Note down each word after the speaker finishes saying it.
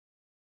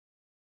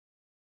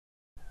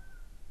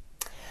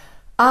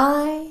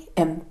I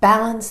am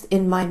balanced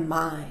in my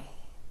mind.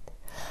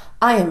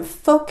 I am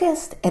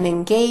focused and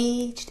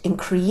engaged in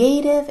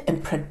creative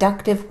and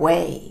productive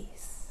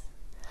ways.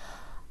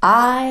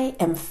 I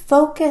am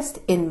focused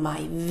in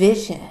my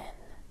vision.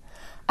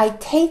 I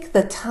take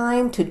the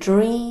time to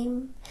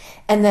dream,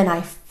 and then I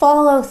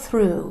follow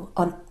through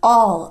on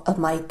all of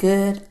my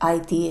good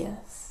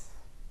ideas.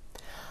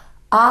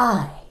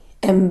 I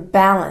am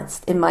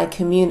balanced in my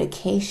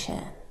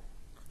communication.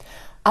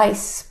 I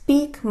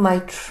speak my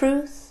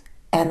truth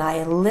and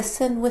I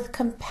listen with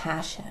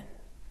compassion.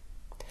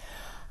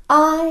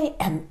 I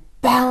am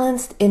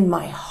balanced in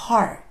my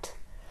heart.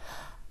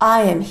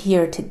 I am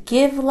here to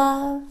give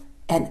love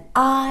and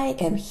I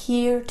am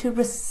here to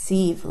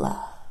receive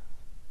love.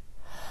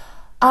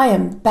 I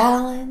am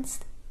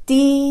balanced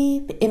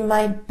deep in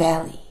my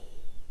belly.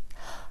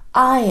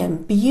 I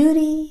am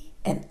beauty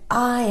and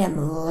I am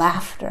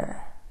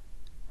laughter.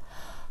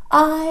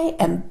 I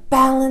am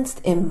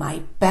balanced in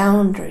my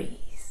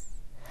boundaries.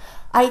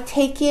 I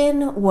take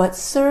in what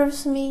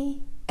serves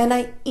me and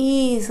I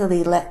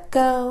easily let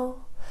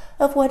go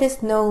of what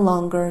is no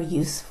longer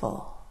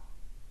useful.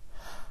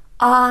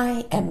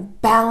 I am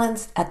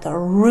balanced at the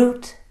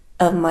root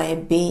of my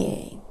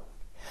being.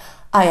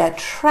 I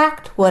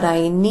attract what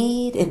I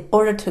need in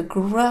order to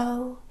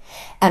grow,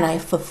 and I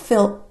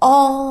fulfill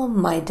all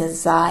my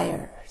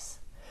desires.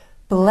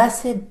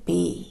 Blessed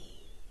be.